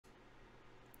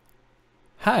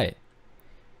Hi!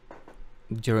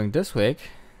 During this week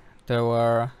there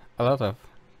were a lot of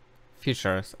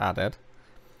features added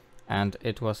and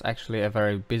it was actually a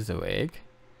very busy week.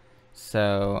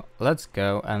 So let's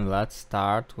go and let's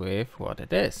start with what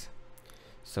it is.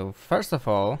 So first of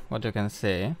all, what you can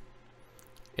see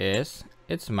is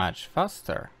it's much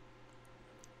faster.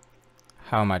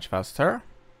 How much faster?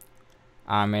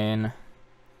 I mean,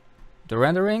 the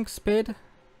rendering speed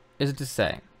is the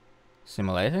same.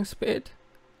 Simulating speed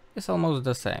is almost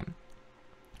the same.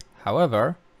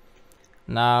 However,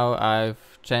 now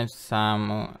I've changed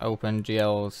some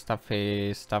OpenGL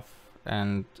stuffy stuff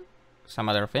and some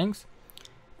other things,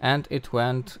 and it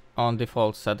went on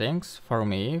default settings for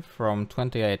me from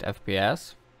 28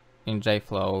 FPS in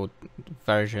JFlow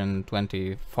version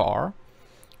 24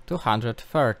 to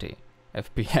 130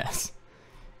 FPS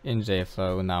in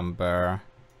JFlow number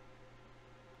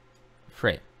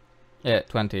 3. Yeah,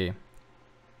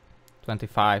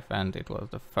 25, and it was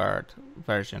the third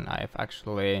version I've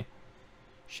actually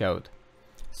showed.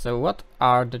 So what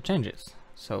are the changes?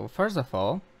 So first of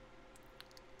all,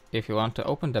 if you want to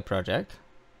open the project,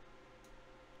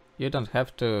 you don't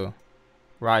have to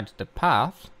write the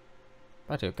path,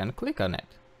 but you can click on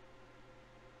it.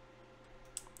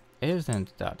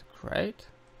 Isn't that great?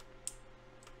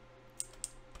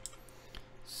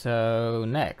 So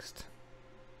next,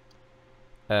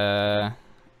 as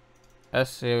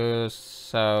you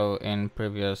saw in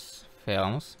previous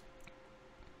videos,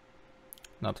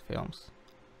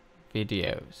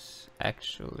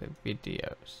 actually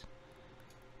videos.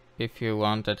 If you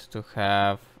wanted to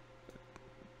have,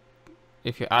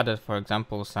 if you added, for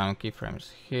example, some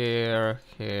keyframes here,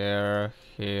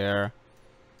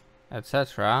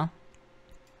 etc.,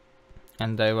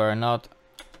 and they were not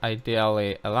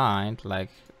ideally aligned, like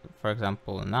for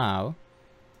example now,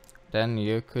 then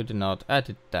you could not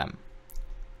edit them.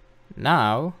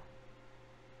 Now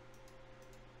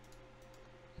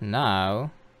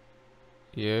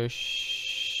you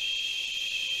should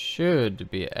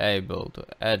be able to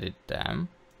edit them,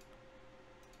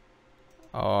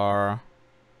 but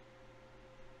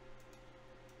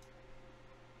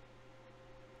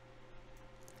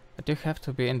you have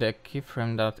to be in the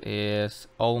keyframe that is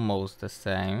almost the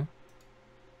same,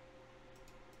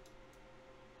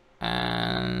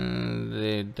 and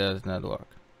it does not work.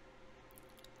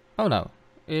 Oh no,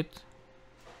 does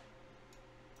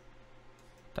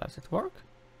it work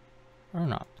or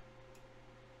not?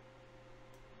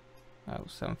 Oh,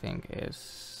 something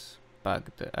is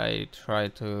bugged. I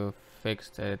tried to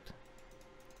fix it.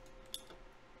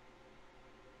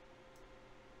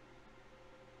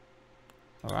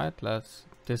 Alright, let's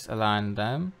disalign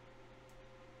them.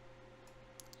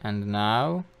 And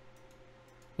now,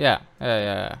 yeah,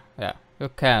 you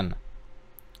can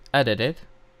edit it,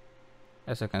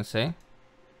 as you can see,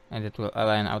 and it will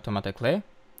align automatically.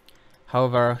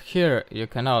 However, here you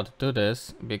cannot do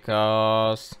this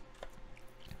because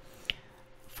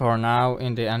for now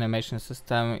in the animation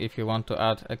system, if you want to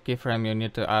add a keyframe, you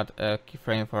need to add a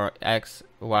keyframe for X,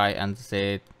 Y and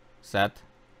Z at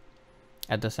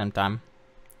the same time,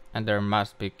 and there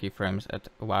must be keyframes at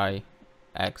Y,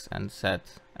 X and Z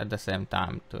at the same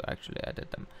time to actually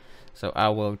edit them. So I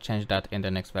will change that in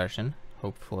the next version,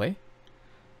 hopefully.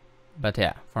 But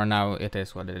yeah, for now it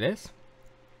is what it is.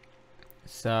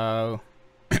 So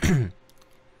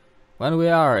when we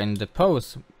are in the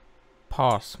pause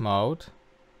mode,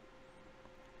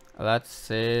 let's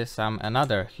see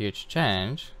another huge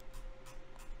change,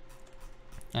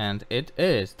 and it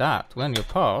is that when you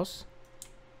pause,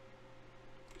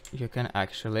 you can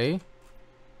actually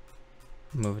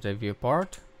move the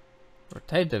viewport,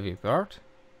 rotate the viewport,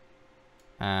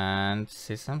 and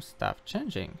see some stuff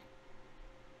changing.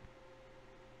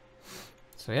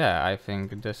 So yeah, I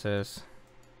think this is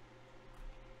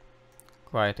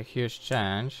quite a huge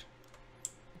change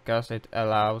because it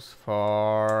allows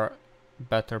for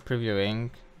better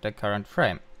previewing the current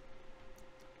frame.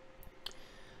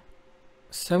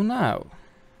 So now,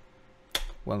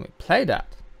 when we play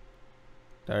that,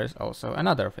 there is also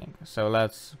another thing. So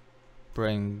let's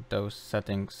bring those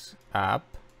settings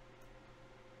up,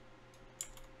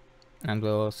 and we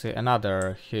will see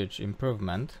another huge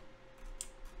improvement.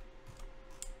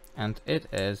 And it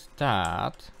is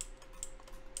that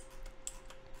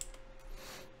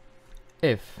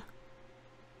if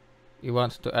you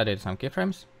want to edit some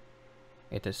keyframes,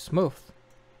 it is smooth.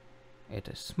 It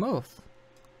is smooth.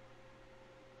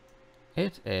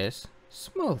 It is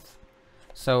smooth.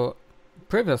 So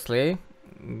previously,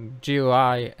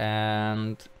 GUI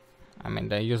and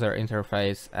the user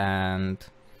interface and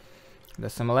the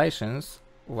simulations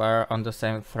were on the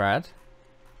same thread.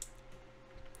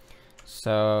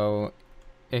 So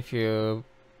if you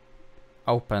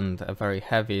opened a very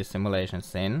heavy simulation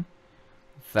scene,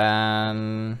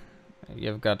 then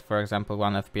you've got, for example,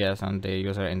 1 FPS on the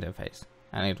user interface,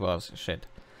 and it was shit.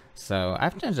 So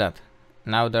I've changed that.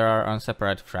 Now they are on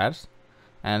separate threads,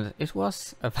 and it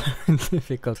was a very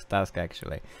difficult task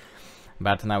actually,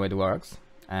 but now it works,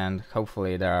 and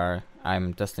hopefully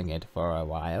I'm testing it for a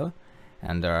while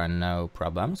and there are no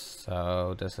problems.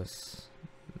 So this is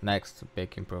next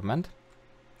big improvement.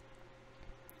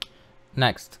 The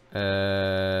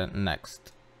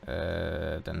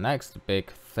next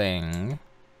big thing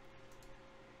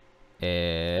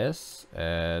is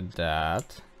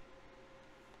that,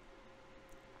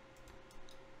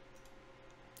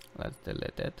 let's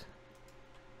delete it,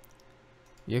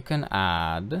 you can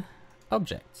add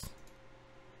objects.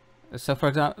 So for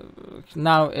example,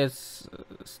 now it's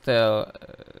still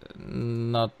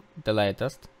not the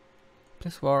latest.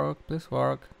 Please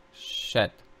work,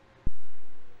 shit.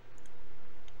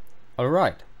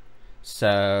 Alright,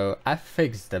 so I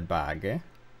fixed the bug.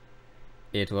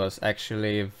 It was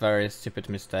actually a very stupid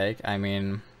mistake. I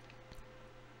mean,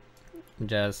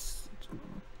 just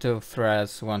 2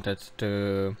 threads wanted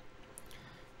to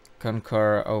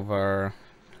concur over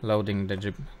loading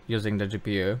using the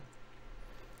GPU,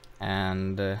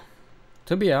 and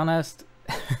to be honest,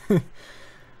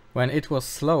 when it was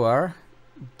slower,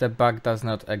 the bug does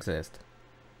not exist,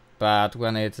 but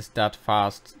when it is that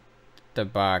fast, the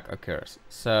bug occurs.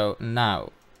 So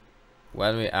now,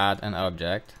 when we add an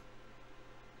object,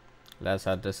 let's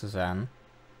add this as n,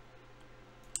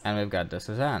 and we've got this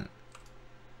as n.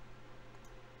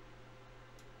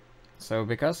 So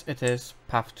because it is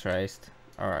path traced,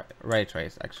 or ray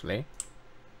traced actually,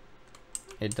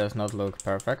 it does not look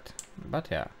perfect, but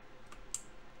yeah.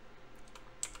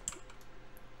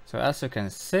 So as you can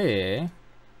see,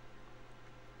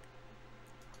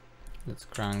 let's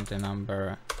crank the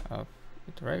number of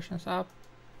iterations up.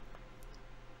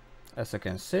 As you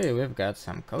can see, we've got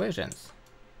some collisions.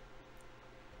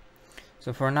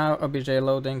 So for now, obj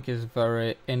loading is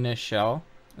very initial.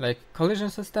 Like, collision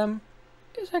system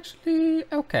is actually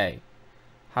okay.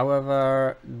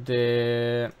 However,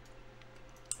 the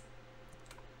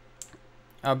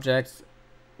objects,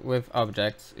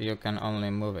 you can only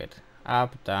move it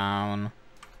up, down,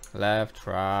 left,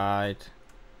 right.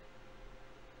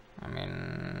 I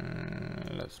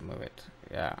mean, let's move it,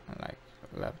 yeah, like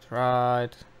left,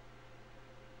 right.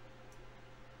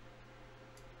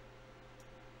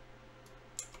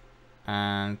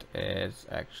 And it's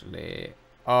actually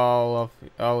all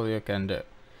you can do.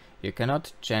 You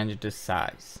cannot change the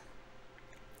size.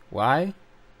 Why?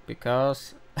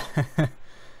 Because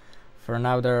for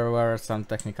now there were some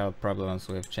technical problems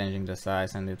with changing the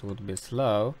size and it would be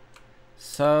slow.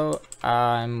 So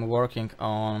I'm working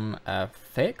on a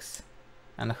fix,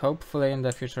 and hopefully in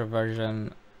the future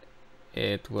version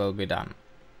it will be done.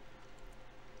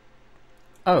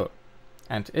 Oh,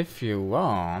 and if you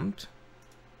want,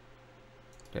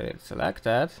 get it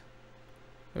selected,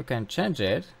 you can change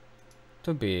it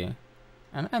to be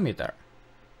an emitter.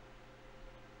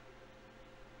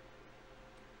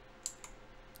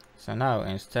 So now,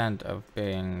 instead of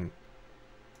being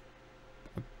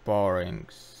a boring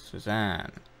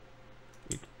Suzanne,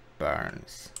 it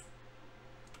burns.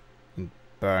 It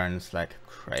burns like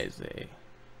crazy.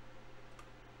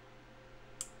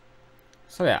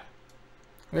 So yeah,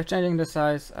 with changing the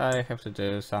size I have to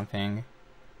do something,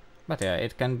 but yeah,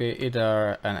 it can be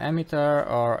either an emitter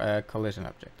or a collision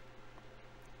object.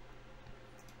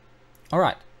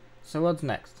 Alright, so what's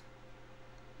next?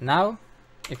 Now,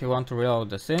 if you want to reload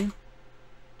the scene,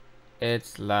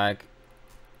 it's like,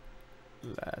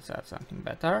 let's add something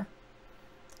better.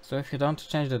 So if you don't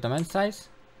change the domain size,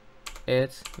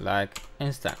 it's like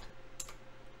instant.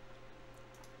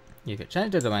 If you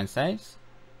change the domain size,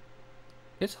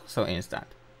 it's also instant,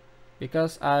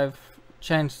 because I've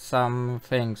changed some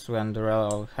things when the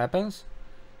reload happens,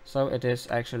 so it is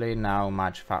actually now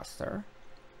much faster.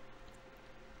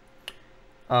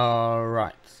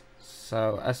 Alright,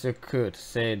 so as you could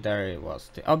see, there was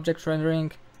the object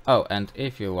rendering. Oh, and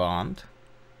if you want,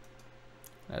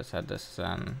 let's add this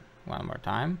one more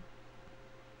time.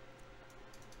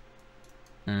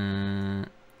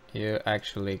 You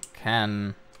actually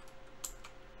can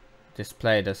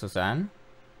display the Suzanne,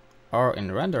 or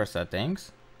in render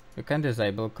settings you can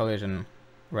disable collision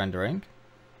rendering,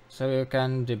 so you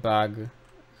can debug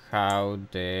how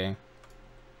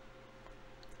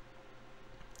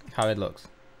it looks.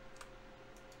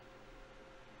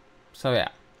 So yeah,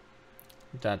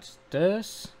 that's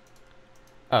this.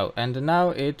 Oh, and now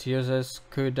it uses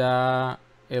CUDA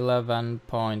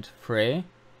 11.3,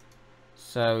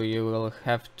 so you will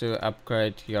have to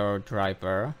upgrade your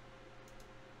driver.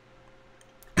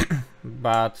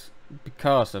 But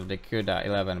because of the CUDA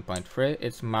 11.3,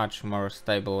 it's much more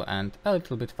stable and a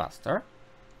little bit faster.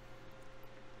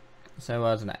 So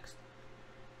what's next?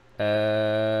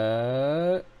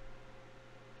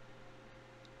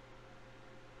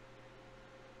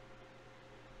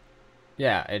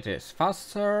 Yeah, it is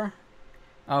faster.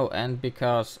 Oh, and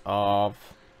because of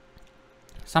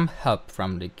some help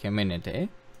from the community,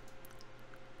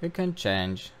 you can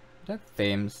change the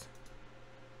themes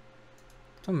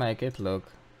to make it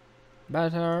look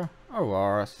better or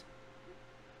worse.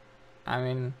 I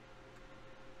mean,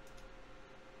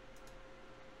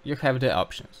 you have the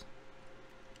options.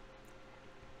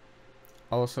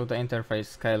 Also, the interface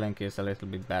scaling is a little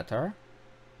bit better.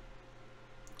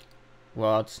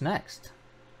 What's next?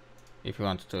 If you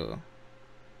want to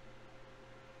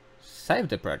save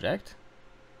the project,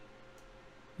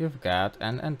 you've got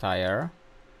an entire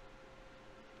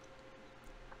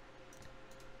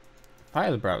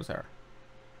file browser.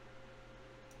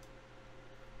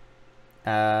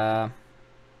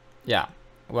 Yeah,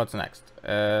 what's next?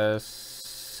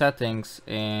 Settings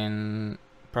in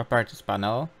properties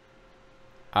panel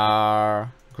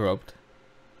are grouped,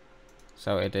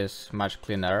 so it is much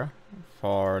cleaner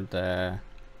for the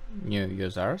new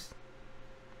users.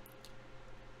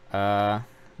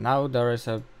 Now there is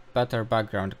a better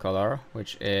background color,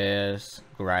 which is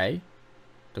gray,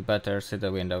 to better see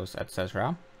the windows,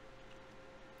 etc.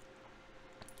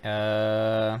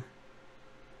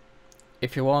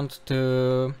 If you want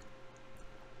to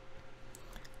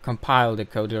compile the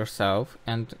code yourself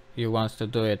and you want to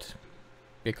do it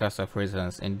because of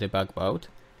reasons in debug mode,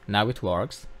 now it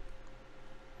works.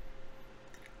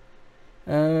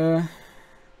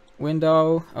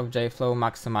 Window of JFlow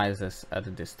maximizes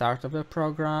at the start of the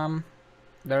program.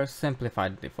 There is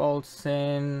simplified default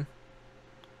scene.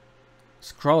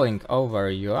 Scrolling over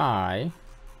UI.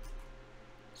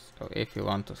 So if you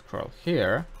want to scroll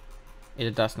here,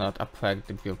 it does not affect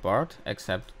the viewport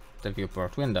except the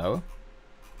viewport window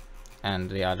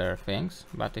and the other things,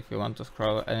 but if you want to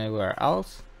scroll anywhere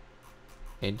else,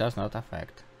 it does not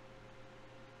affect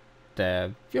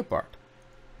the viewport.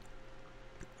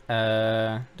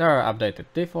 There are updated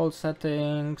default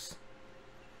settings.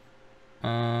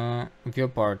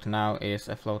 Viewport now is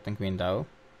a floating window,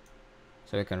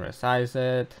 so you can resize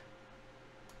it.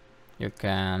 You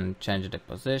can change the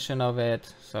position of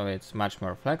it, so it's much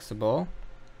more flexible.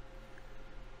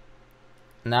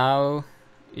 Now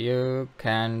you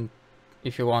can,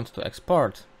 if you want to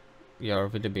export your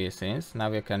VDB scenes,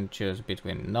 now you can choose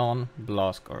between none,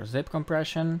 BLOSC or zip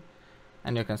compression,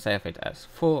 and you can save it as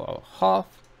full or half.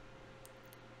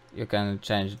 You can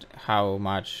change how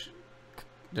much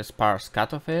the sparse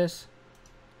cutoff is,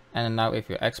 and now if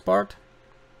you export,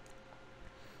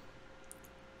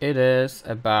 it is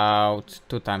about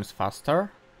 2 times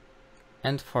faster,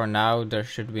 and for now there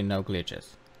should be no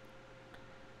glitches.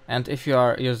 And if you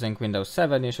are using Windows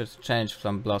 7, you should change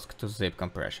from BLOSC to zip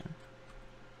compression.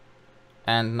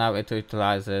 And now it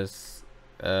utilizes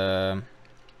your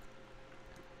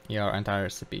entire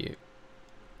CPU.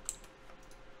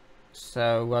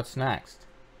 So what's next?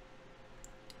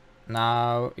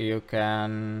 Now you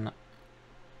can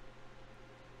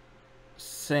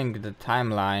sync the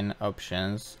timeline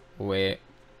options with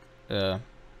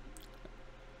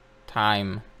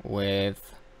time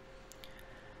with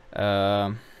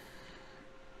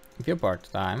viewport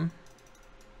time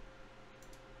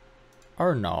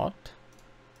or not.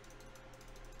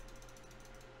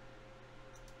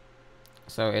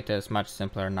 So it is much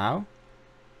simpler now.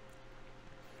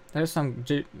 There's some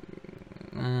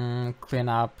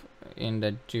cleanup in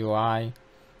the GUI.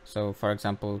 So for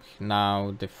example,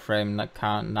 now the frame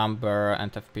number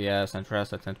and FPS and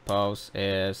reset and pause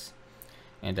is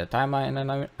in the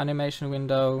timeline animation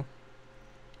window.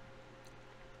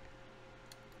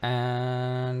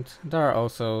 And there are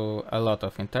also a lot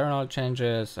of internal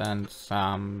changes and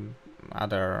some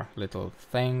other little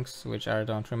things which I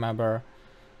don't remember.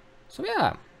 So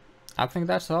yeah, I think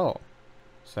that's all.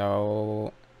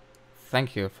 So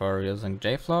thank you for using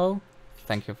JFlow,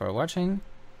 thank you for watching,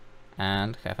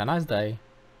 and have a nice day.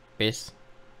 Peace.